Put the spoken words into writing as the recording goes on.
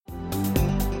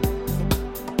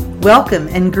Welcome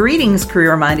and greetings,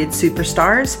 career-minded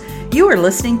superstars. You are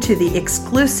listening to the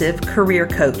exclusive Career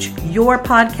Coach, your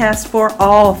podcast for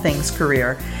all things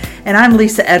career. And I'm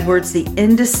Lisa Edwards, the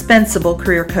indispensable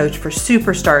career coach for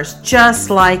superstars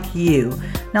just like you.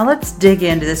 Now let's dig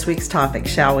into this week's topic,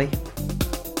 shall we?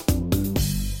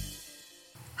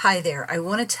 Hi there. I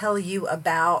want to tell you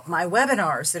about my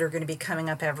webinars that are going to be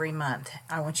coming up every month.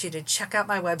 I want you to check out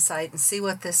my website and see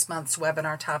what this month's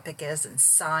webinar topic is and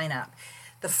sign up.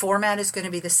 The format is going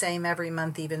to be the same every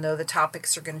month, even though the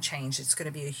topics are going to change. It's going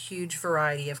to be a huge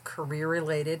variety of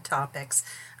career-related topics.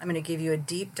 I'm going to give you a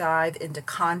deep dive into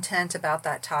content about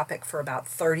that topic for about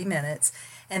 30 minutes,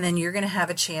 and then you're going to have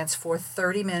a chance for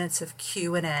 30 minutes of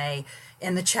Q&A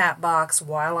in the chat box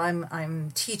while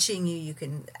I'm teaching you. You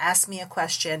can ask me a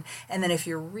question, and then if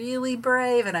you're really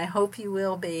brave, and I hope you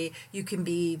will be, you can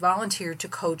be volunteered to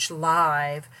coach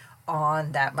live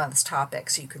on that month's topic.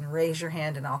 So you can raise your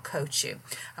hand and I'll coach you.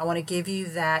 I want to give you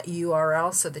that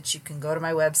URL so that you can go to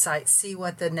my website, see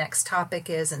what the next topic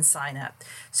is, and sign up.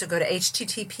 So go to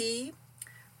http://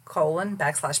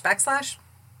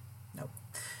 Nope.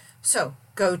 So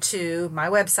go to my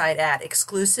website at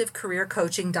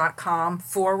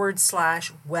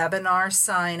exclusivecareercoaching.com/webinar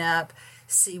sign up.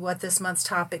 See what this month's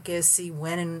topic is, see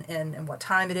when and what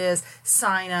time it is,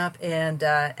 sign up and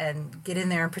get in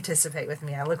there and participate with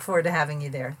me. I look forward to having you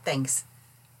there. Thanks.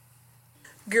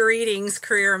 Greetings,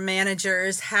 career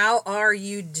managers. How are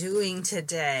you doing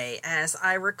today? As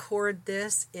I record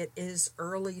this, it is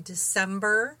early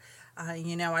December. I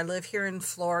live here in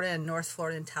Florida, in North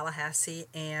Florida, in Tallahassee,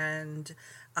 and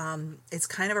it's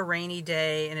kind of a rainy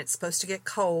day, and it's supposed to get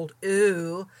cold.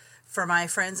 Ooh. For my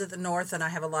friends at the North, and I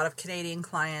have a lot of Canadian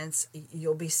clients,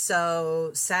 you'll be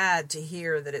so sad to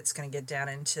hear that it's going to get down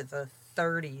into the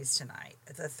 30s tonight,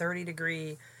 the 30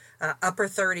 degree, upper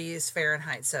 30s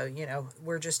Fahrenheit. So,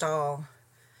 we're just all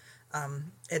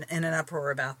in an uproar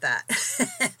about that.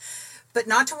 But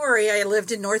not to worry, I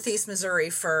lived in Northeast Missouri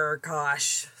for,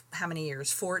 how many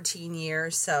years? 14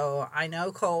 years. So I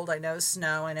know cold, I know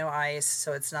snow, I know ice.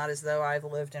 So it's not as though I've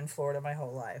lived in Florida my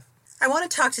whole life. I want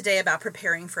to talk today about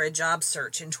preparing for a job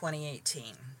search in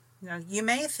 2018. You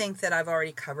may think that I've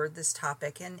already covered this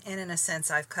topic, and in a sense,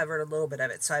 I've covered a little bit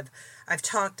of it. So I've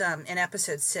talked in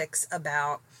episode 6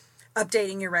 about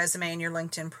updating your resume and your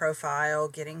LinkedIn profile,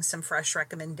 getting some fresh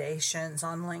recommendations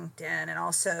on LinkedIn, and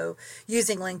also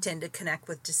using LinkedIn to connect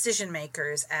with decision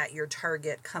makers at your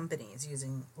target companies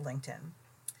using LinkedIn.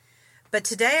 But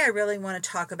today I really want to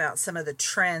talk about some of the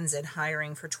trends in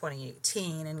hiring for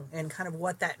 2018 and kind of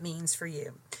what that means for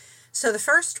you. So the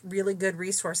first really good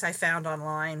resource I found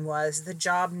online was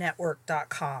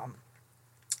thejobnetwork.com.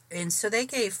 And so they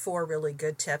gave 4 really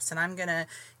good tips, and I'm going to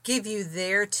give you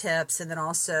their tips and then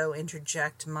also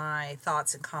interject my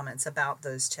thoughts and comments about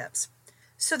those tips.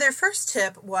 So their first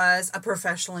tip was a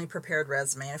professionally prepared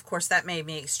resume. And of course, that made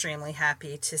me extremely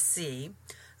happy to see.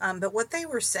 But what they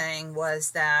were saying was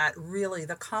that really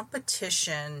the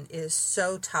competition is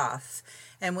so tough.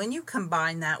 And when you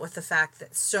combine that with the fact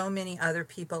that so many other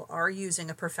people are using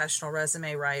a professional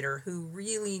resume writer who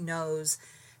really knows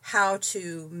how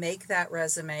to make that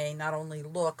resume not only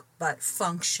look but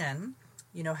function,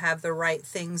 have the right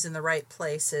things in the right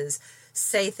places,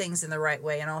 say things in the right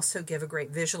way, and also give a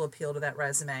great visual appeal to that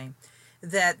resume,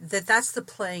 that's the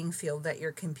playing field that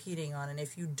you're competing on. And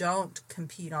if you don't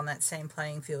compete on that same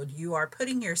playing field, you are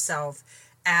putting yourself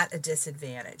at a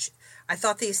disadvantage. I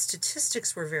thought these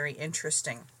statistics were very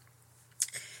interesting.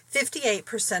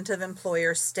 58% of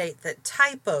employers state that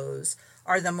typos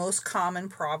are the most common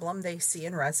problem they see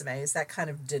in resumes. That kind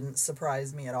of didn't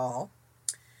surprise me at all.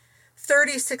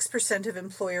 36% of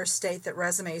employers state that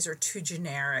resumes are too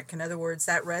generic. In other words,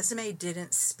 that resume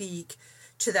didn't speak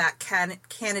to that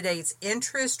candidate's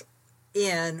interest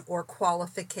in or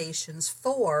qualifications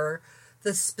for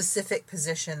the specific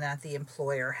position that the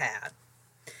employer had.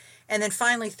 And then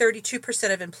finally,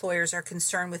 32% of employers are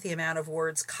concerned with the amount of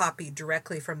words copied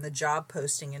directly from the job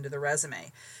posting into the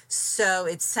resume. So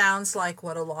it sounds like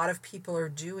what a lot of people are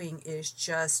doing is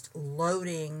just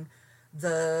loading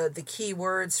the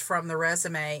keywords from the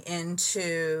resume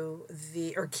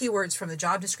or keywords from the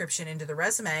job description into the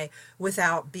resume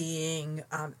without being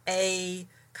A,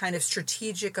 kind of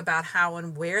strategic about how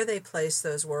and where they place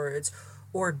those words,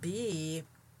 or B,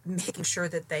 making sure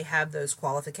that they have those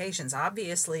qualifications.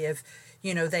 Obviously, if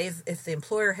the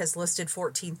employer has listed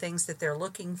 14 things that they're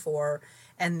looking for,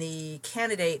 and the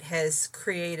candidate has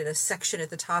created a section at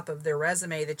the top of their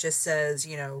resume that just says,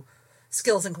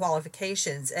 skills and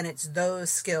qualifications, and it's those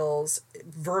skills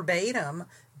verbatim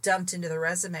dumped into the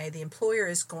resume, the employer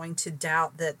is going to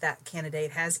doubt that that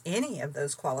candidate has any of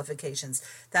those qualifications.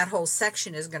 That whole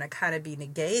section is going to kind of be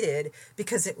negated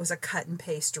because it was a cut and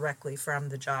paste directly from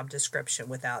the job description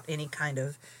without any kind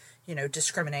of,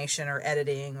 discrimination or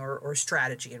editing or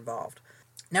strategy involved.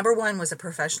 Number one was a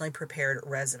professionally prepared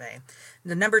resume.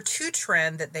 The number two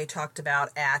trend that they talked about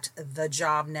at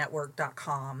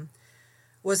thejobnetwork.com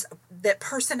was that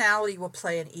personality will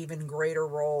play an even greater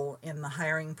role in the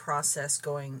hiring process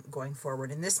going forward.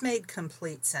 And this made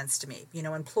complete sense to me.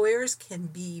 Employers can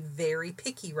be very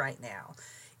picky right now.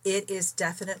 It is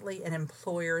definitely an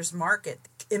employer's market.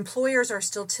 Employers are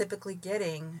still typically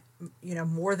getting,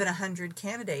 more than 100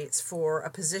 candidates for a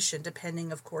position,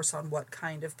 depending, of course, on what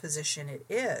kind of position it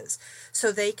is.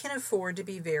 So they can afford to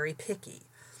be very picky.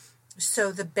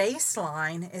 So the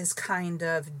baseline is kind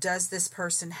of, does this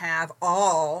person have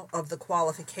all of the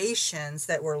qualifications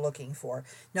that we're looking for?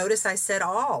 Notice I said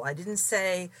all. I didn't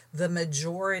say the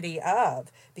majority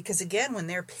of, because again, when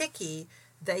they're picky,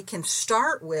 they can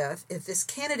start with, if this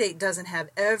candidate doesn't have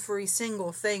every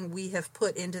single thing we have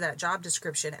put into that job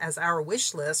description as our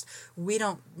wish list, we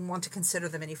don't want to consider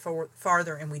them any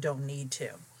farther, and we don't need to.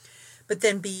 But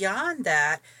then beyond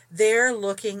that, they're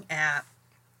looking at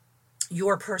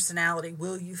your personality.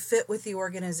 Will you fit with the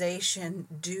organization?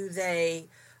 Do they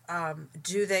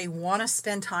want to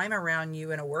spend time around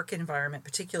you in a work environment,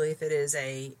 particularly if it is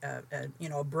a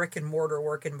brick and mortar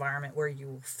work environment where you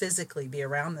will physically be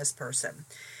around this person?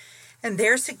 And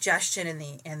their suggestion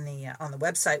on the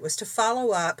website was to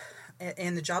follow up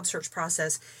in the job search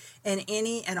process in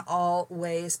any and all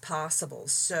ways possible.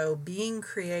 So being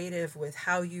creative with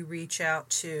how you reach out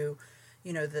to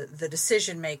the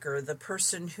decision maker, the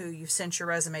person who you've sent your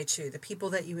resume to, the people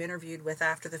that you interviewed with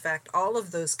after the fact, all of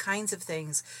those kinds of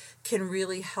things can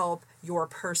really help your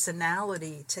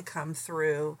personality to come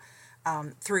through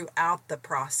throughout the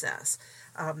process.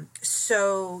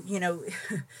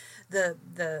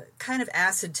 The kind of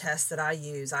acid test that I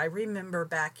use, I remember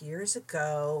back years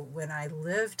ago when I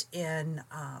lived in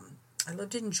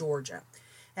Georgia,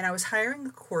 and I was hiring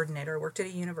a coordinator. I worked at a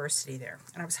university there,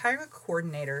 and I was hiring a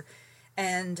coordinator.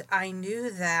 And I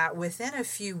knew that within a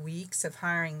few weeks of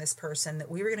hiring this person that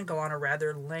we were going to go on a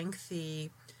rather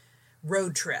lengthy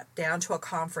road trip down to a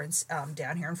conference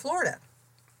down here in Florida.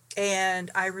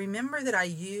 And I remember that I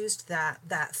used that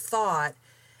thought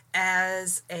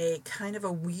as a kind of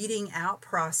a weeding out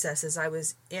process as I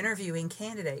was interviewing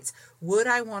candidates. Would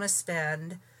I want to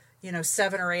spend,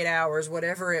 7 or 8 hours,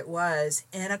 whatever it was,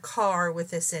 in a car with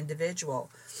this individual?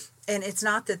 And it's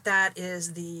not that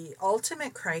is the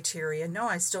ultimate criteria. No,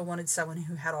 I still wanted someone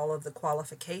who had all of the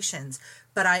qualifications,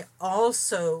 but I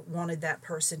also wanted that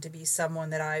person to be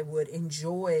someone that I would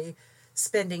enjoy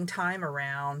spending time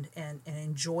around and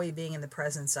enjoy being in the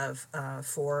presence of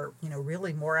for,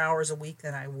 really more hours a week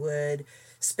than I would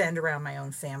spend around my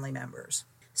own family members.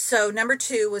 So number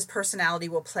two was personality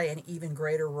will play an even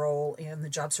greater role in the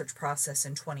job search process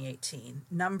in 2018.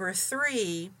 Number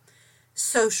three,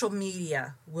 social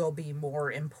media will be more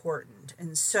important.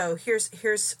 And so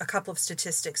here's a couple of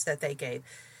statistics that they gave.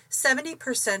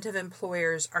 70% of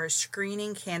employers are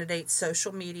screening candidates'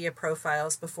 social media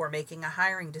profiles before making a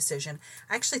hiring decision.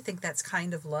 I actually think that's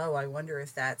kind of low. I wonder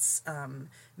if that's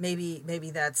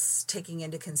maybe that's taking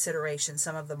into consideration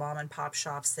some of the mom and pop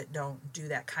shops that don't do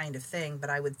that kind of thing. But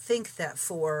I would think that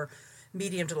for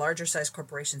medium to larger size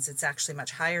corporations, it's actually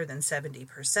much higher than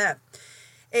 70%.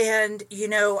 And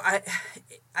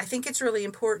I think it's really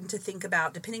important to think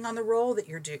about, depending on the role that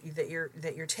you're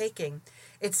taking,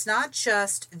 it's not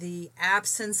just the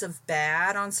absence of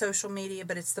bad on social media,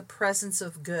 but it's the presence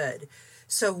of good.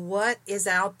 So what is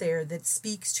out there that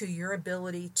speaks to your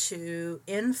ability to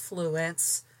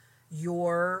influence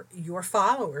your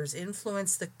followers,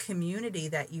 influence the community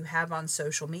that you have on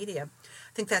social media?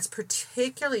 I think that's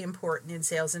particularly important in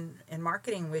sales and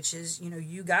marketing, which is,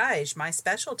 you guys, my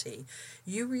specialty.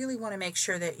 You really want to make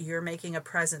sure that you're making a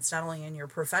presence not only in your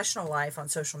professional life on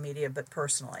social media, but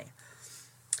personally.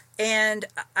 And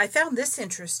I found this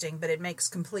interesting, but it makes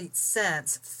complete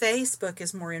sense. Facebook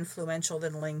is more influential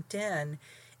than LinkedIn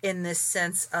in this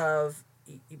sense of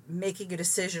making a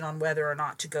decision on whether or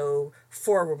not to go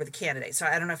forward with a candidate. So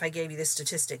I don't know if I gave you this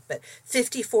statistic, but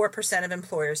 54% of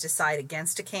employers decide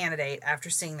against a candidate after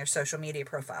seeing their social media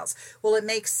profiles. Well, it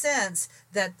makes sense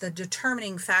that the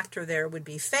determining factor there would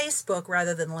be Facebook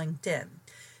rather than LinkedIn,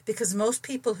 because most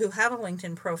people who have a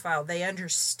LinkedIn profile, they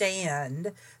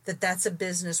understand that that's a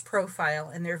business profile,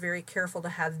 and they're very careful to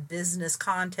have business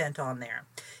content on there.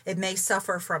 It may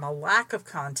suffer from a lack of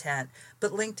content,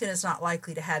 but LinkedIn is not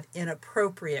likely to have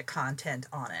inappropriate content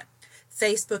on it.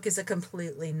 Facebook is a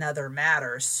completely another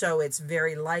matter. So it's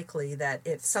very likely that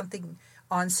if something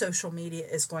on social media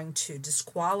is going to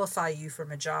disqualify you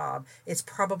from a job, it's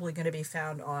probably going to be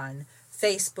found on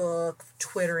Facebook,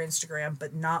 Twitter, Instagram,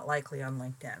 but not likely on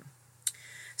LinkedIn.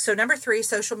 So number 3,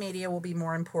 social media will be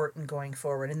more important going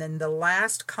forward. And then the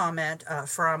last comment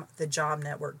from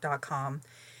thejobnetwork.com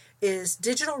is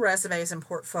digital resumes and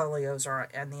portfolios are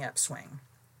in the upswing.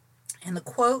 And the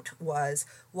quote was,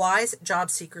 wise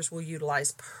job seekers will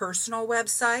utilize personal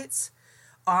websites,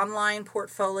 online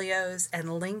portfolios, and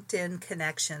LinkedIn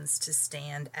connections to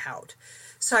stand out.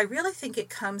 So I really think it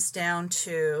comes down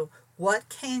to what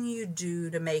can you do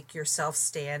to make yourself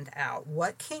stand out?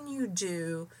 What can you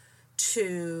do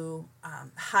to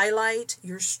highlight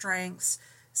your strengths,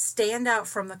 stand out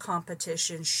from the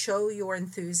competition, show your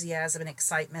enthusiasm and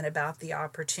excitement about the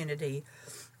opportunity,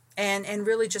 and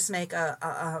really just make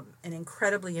an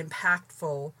incredibly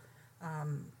impactful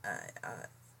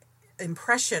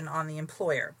impression on the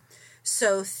employer.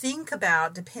 So think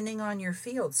about, depending on your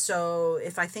field. So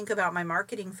if I think about my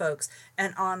marketing folks,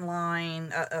 an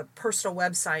online, a personal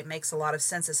website makes a lot of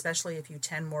sense, especially if you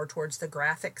tend more towards the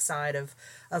graphic side of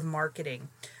marketing.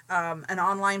 An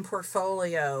online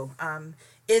portfolio, an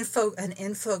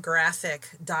infographic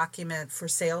document for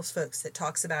sales folks that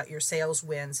talks about your sales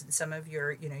wins and some of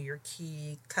your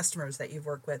key customers that you've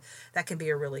worked with. That can be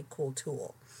a really cool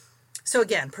tool. So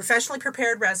again, professionally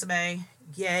prepared resume,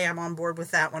 yay, I'm on board with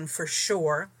that one for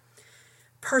sure.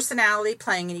 Personality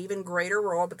playing an even greater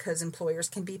role because employers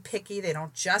can be picky. They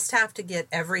don't just have to get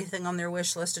everything on their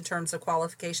wish list in terms of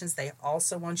qualifications. They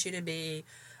also want you to be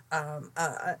an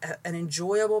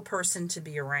enjoyable person to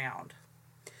be around.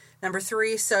 Number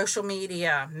 3, social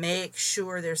media. Make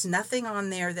sure there's nothing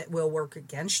on there that will work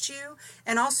against you,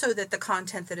 and also that the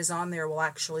content that is on there will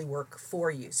actually work for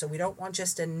you. So we don't want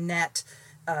just a net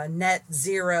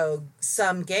zero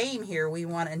sum game here. We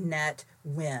want a net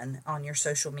win on your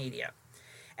social media.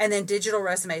 And then digital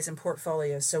resumes and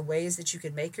portfolios. So ways that you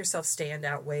can make yourself stand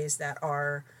out, ways that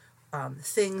are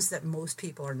things that most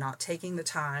people are not taking the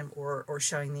time or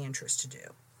showing the interest to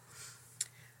do.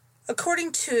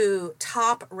 According to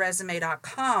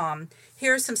topresume.com,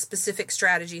 here are some specific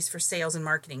strategies for sales and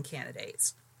marketing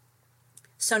candidates.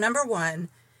 So number 1,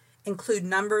 include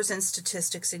numbers and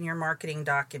statistics in your marketing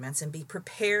documents and be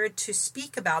prepared to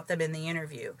speak about them in the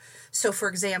interview. So for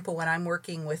example, when I'm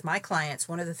working with my clients,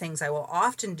 one of the things I will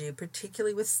often do,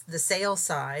 particularly with the sales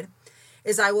side,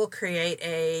 is I will create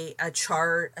a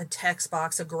chart, a text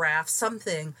box, a graph,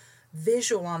 something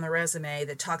visual on the resume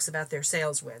that talks about their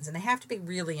sales wins. And they have to be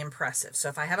really impressive. So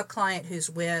if I have a client whose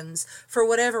wins, for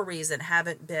whatever reason,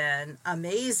 haven't been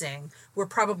amazing, we're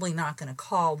probably not going to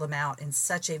call them out in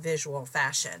such a visual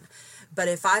fashion. But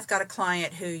if I've got a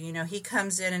client who, he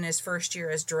comes in his first year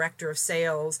as director of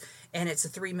sales and it's a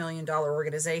 $3 million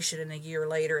organization, and a year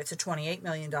later it's a $28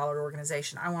 million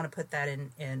organization, I want to put that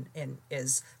in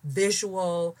as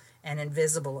visual and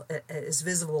as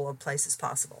visible a place as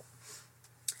possible.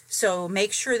 So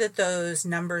make sure that those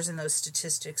numbers and those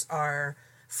statistics are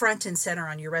front and center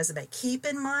on your resume. Keep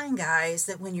in mind, guys,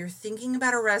 that when you're thinking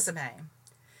about a resume,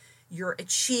 your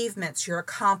achievements, your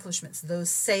accomplishments, those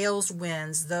sales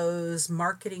wins, those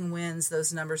marketing wins,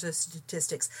 those numbers, those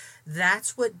statistics,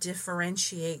 that's what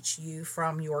differentiates you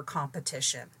from your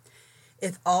competition.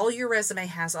 If all your resume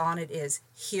has on it is,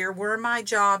 here were my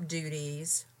job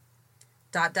duties, ...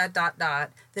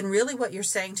 then really what you're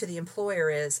saying to the employer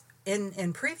is,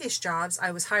 in previous jobs,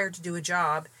 I was hired to do a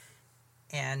job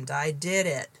and I did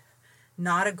it.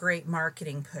 Not a great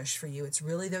marketing push for you. It's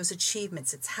really those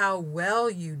achievements. It's how well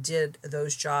you did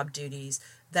those job duties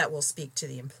that will speak to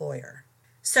the employer.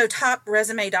 So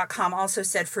topresume.com also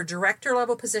said for director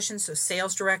level positions, so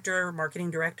sales director, marketing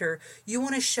director, you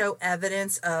want to show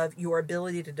evidence of your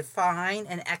ability to define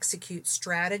and execute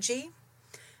strategy,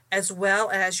 as well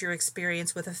as your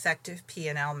experience with effective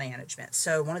P&L management.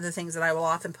 So one of the things that I will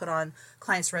often put on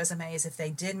clients' resumes if they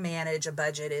did manage a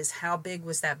budget is how big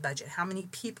was that budget? How many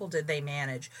people did they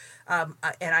manage? And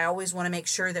I always want to make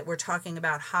sure that we're talking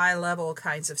about high-level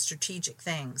kinds of strategic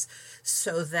things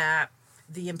so that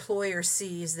the employer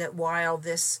sees that while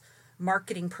this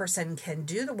marketing person can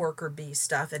do the worker bee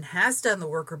stuff and has done the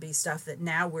worker bee stuff, that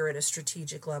now we're at a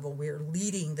strategic level. We're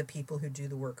leading the people who do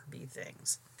the worker bee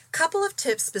things. Couple of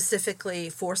tips specifically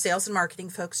for sales and marketing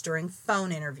folks during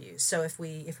phone interviews. So if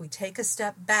we take a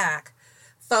step back,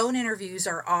 phone interviews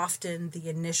are often the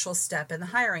initial step in the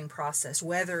hiring process,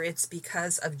 whether it's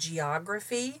because of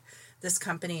geography. This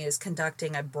company is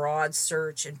conducting a broad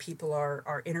search and people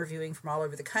are interviewing from all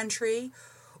over the country,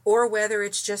 or whether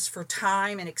it's just for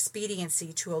time and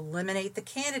expediency to eliminate the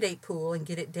candidate pool and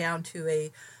get it down to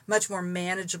a much more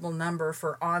manageable number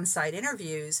for on-site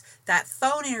interviews, that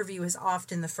phone interview is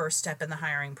often the first step in the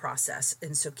hiring process.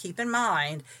 And so keep in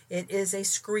mind, it is a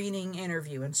screening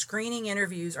interview, and screening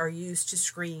interviews are used to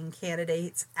screen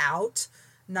candidates out,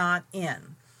 not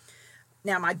in.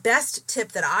 Now, my best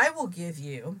tip that I will give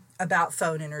you about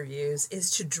phone interviews is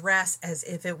to dress as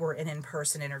if it were an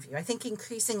in-person interview. I think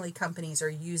increasingly companies are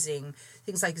using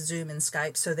things like Zoom and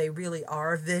Skype, so they really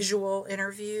are visual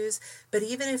interviews. But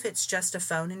even if it's just a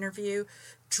phone interview,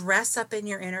 dress up in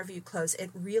your interview clothes.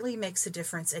 It really makes a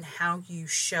difference in how you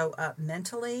show up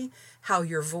mentally, how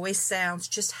your voice sounds,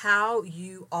 just how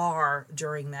you are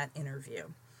during that interview.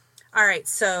 All right,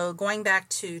 so going back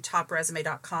to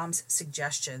topresume.com's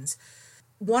suggestions,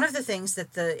 one of the things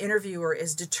that the interviewer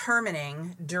is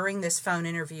determining during this phone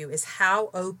interview is how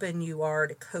open you are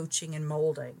to coaching and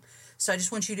molding. So I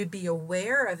just want you to be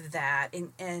aware of that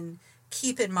and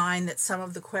keep in mind that some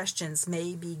of the questions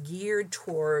may be geared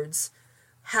towards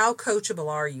how coachable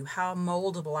are you, how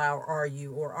moldable are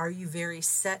you, or are you very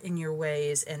set in your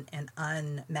ways and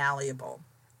unmalleable.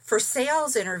 For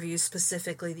sales interviews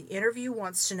specifically, the interview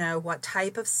wants to know what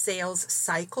type of sales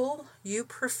cycle you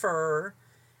prefer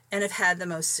and have had the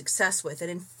most success with.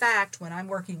 And in fact, when I'm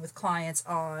working with clients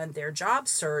on their job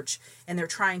search and they're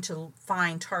trying to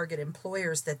find target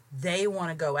employers that they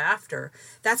want to go after,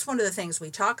 that's one of the things we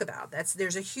talk about.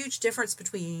 There's a huge difference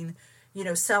between,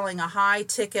 selling a high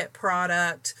ticket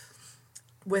product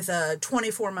with a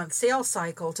 24-month sales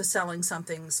cycle to selling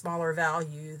something smaller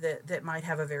value that might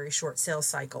have a very short sales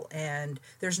cycle. And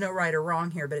there's no right or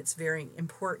wrong here, but it's very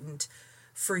important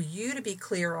for you to be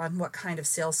clear on what kind of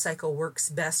sales cycle works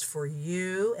best for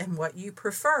you and what you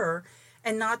prefer,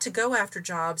 and not to go after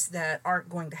jobs that aren't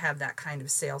going to have that kind of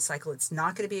sales cycle. It's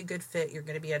not going to be a good fit. You're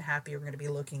going to be unhappy. You're going to be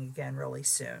looking again really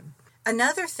soon.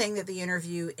 Another thing that the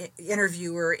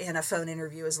interviewer in a phone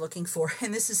interview is looking for,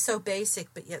 and this is so basic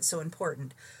but yet so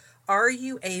important, are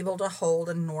you able to hold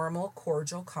a normal,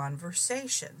 cordial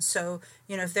conversation? So,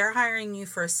 if they're hiring you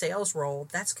for a sales role,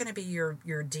 that's going to be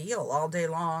your deal all day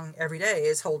long, every day,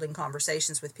 is holding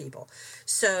conversations with people.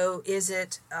 So is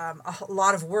it a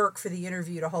lot of work for the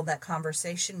interview to hold that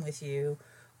conversation with you,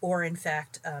 or in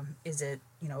fact, is it,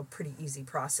 a pretty easy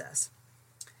process?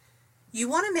 You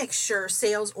want to make sure,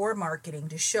 sales or marketing,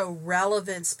 to show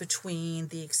relevance between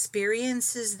the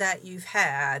experiences that you've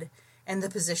had and the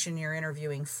position you're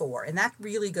interviewing for. And that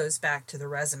really goes back to the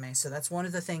resume. So that's one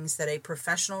of the things that a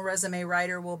professional resume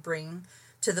writer will bring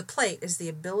to the plate, is the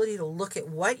ability to look at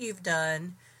what you've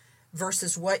done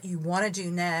versus what you want to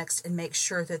do next and make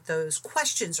sure that those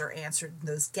questions are answered,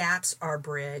 those gaps are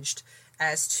bridged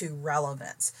as to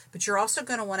relevance. But you're also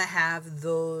going to want to have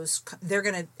they're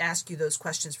going to ask you those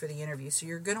questions for the interview. So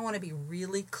you're going to want to be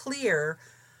really clear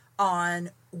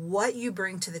on what you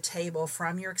bring to the table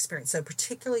from your experience. So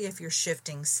particularly if you're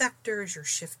shifting sectors, you're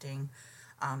shifting,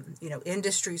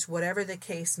 industries, whatever the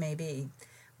case may be,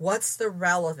 what's the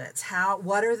relevance?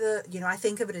 What are the, I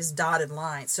think of it as dotted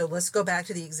lines. So let's go back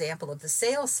to the example of the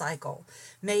sales cycle.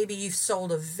 Maybe you've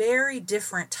sold a very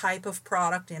different type of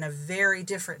product in a very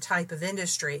different type of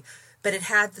industry, but it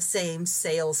had the same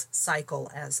sales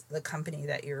cycle as the company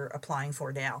that you're applying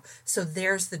for now. So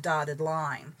there's the dotted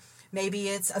line. Maybe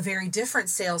it's a very different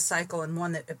sales cycle and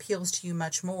one that appeals to you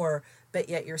much more, but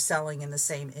yet you're selling in the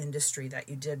same industry that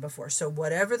you did before. So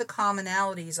whatever the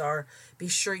commonalities are, be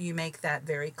sure you make that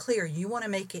very clear. You want to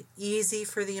make it easy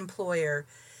for the employer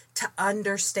to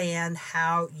understand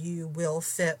how you will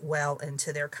fit well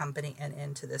into their company and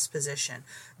into this position.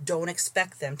 Don't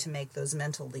expect them to make those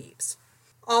mental leaps.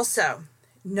 Also,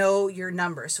 know your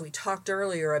numbers. So we talked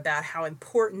earlier about how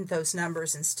important those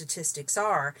numbers and statistics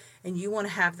are, and you want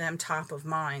to have them top of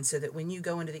mind so that when you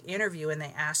go into the interview and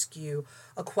they ask you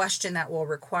a question that will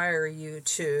require you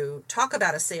to talk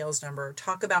about a sales number,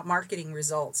 talk about marketing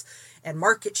results and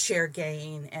market share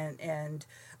gain and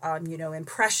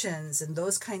impressions and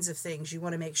those kinds of things, you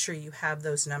want to make sure you have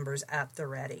those numbers at the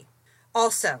ready.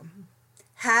 Also,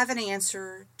 have an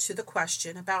answer to the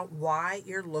question about why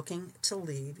you're looking to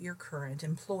leave your current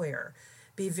employer.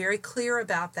 Be very clear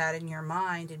about that in your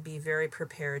mind and be very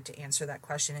prepared to answer that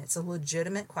question. It's a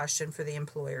legitimate question for the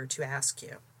employer to ask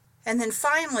you. And then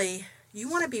finally, you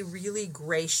want to be really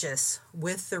gracious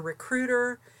with the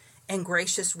recruiter and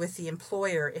gracious with the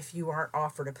employer if you aren't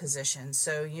offered a position.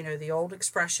 So, the old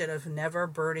expression of never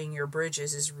burning your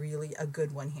bridges is really a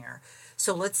good one here.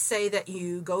 So let's say that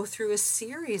you go through a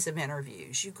series of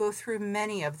interviews, you go through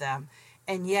many of them,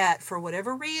 and yet for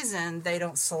whatever reason, they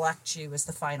don't select you as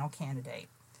the final candidate.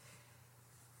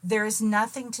 There is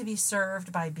nothing to be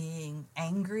served by being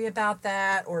angry about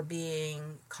that or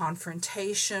being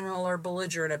confrontational or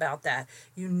belligerent about that.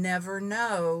 You never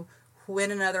know when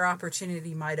another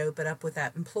opportunity might open up with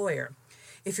that employer.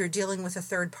 If you're dealing with a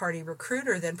third-party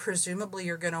recruiter, then presumably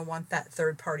you're going to want that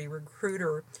third-party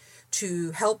recruiter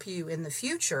to help you in the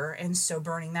future, and so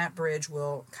burning that bridge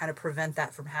will kind of prevent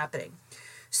that from happening.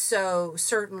 So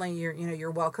certainly you're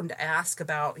welcome to ask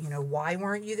about, why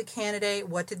weren't you the candidate?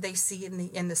 What did they see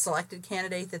in the selected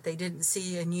candidate that they didn't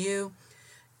see in you?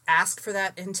 Ask for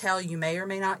that intel. You may or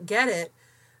may not get it,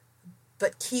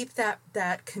 but keep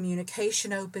that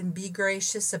communication open. Be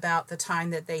gracious about the time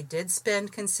that they did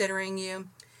spend considering you,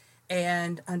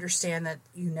 and understand that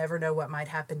you never know what might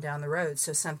happen down the road.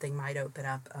 So something might open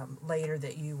up later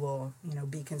that you will,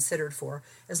 be considered for,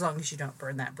 as long as you don't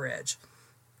burn that bridge.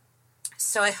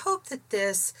 So I hope that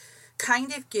this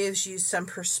kind of gives you some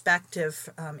perspective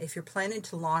if you're planning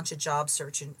to launch a job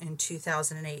search in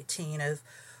 2018 of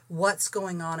what's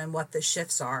going on and what the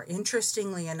shifts are.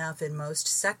 Interestingly enough, in most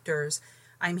sectors,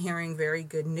 I'm hearing very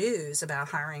good news about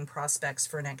hiring prospects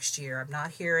for next year. I'm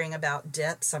not hearing about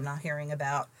dips. I'm not hearing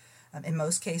about, in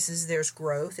most cases, there's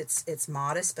growth. It's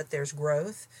modest, but there's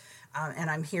growth. And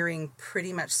I'm hearing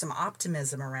pretty much some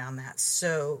optimism around that.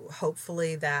 So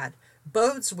hopefully that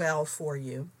bodes well for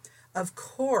you. Of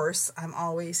course, I'm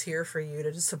always here for you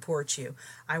to support you.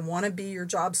 I want to be your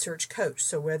job search coach.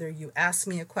 So whether you ask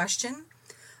me a question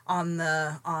on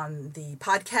the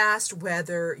podcast,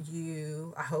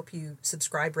 I hope you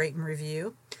subscribe, rate, and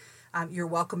review. You're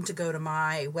welcome to go to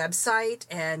my website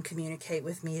and communicate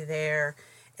with me there.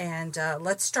 And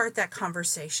let's start that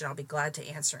conversation. I'll be glad to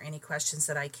answer any questions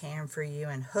that I can for you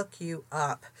and hook you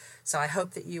up. So I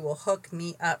hope that you will hook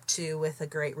me up too with a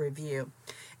great review.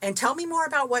 And tell me more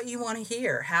about what you want to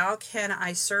hear. How can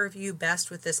I serve you best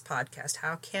with this podcast?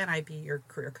 How can I be your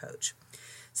career coach?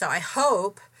 So I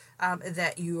hope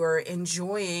that you are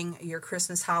enjoying your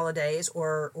Christmas holidays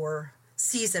or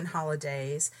season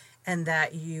holidays, and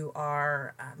that you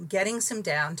are getting some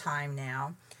downtime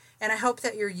now. And I hope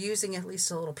that you're using at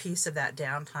least a little piece of that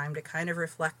downtime to kind of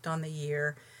reflect on the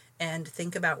year and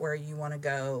think about where you want to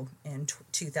go in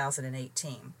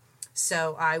 2018.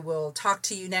 So I will talk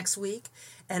to you next week.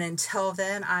 And until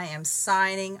then, I am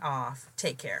signing off.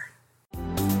 Take care.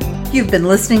 You've been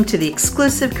listening to The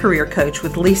Exclusive Career Coach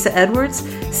with Lisa Edwards,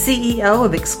 CEO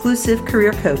of Exclusive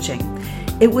Career Coaching.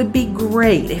 It would be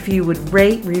great if you would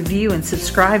rate, review, and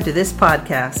subscribe to this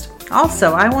podcast.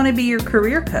 Also, I want to be your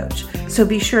career coach, so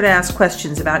be sure to ask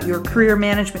questions about your career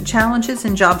management challenges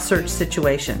and job search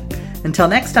situation. Until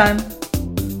next time.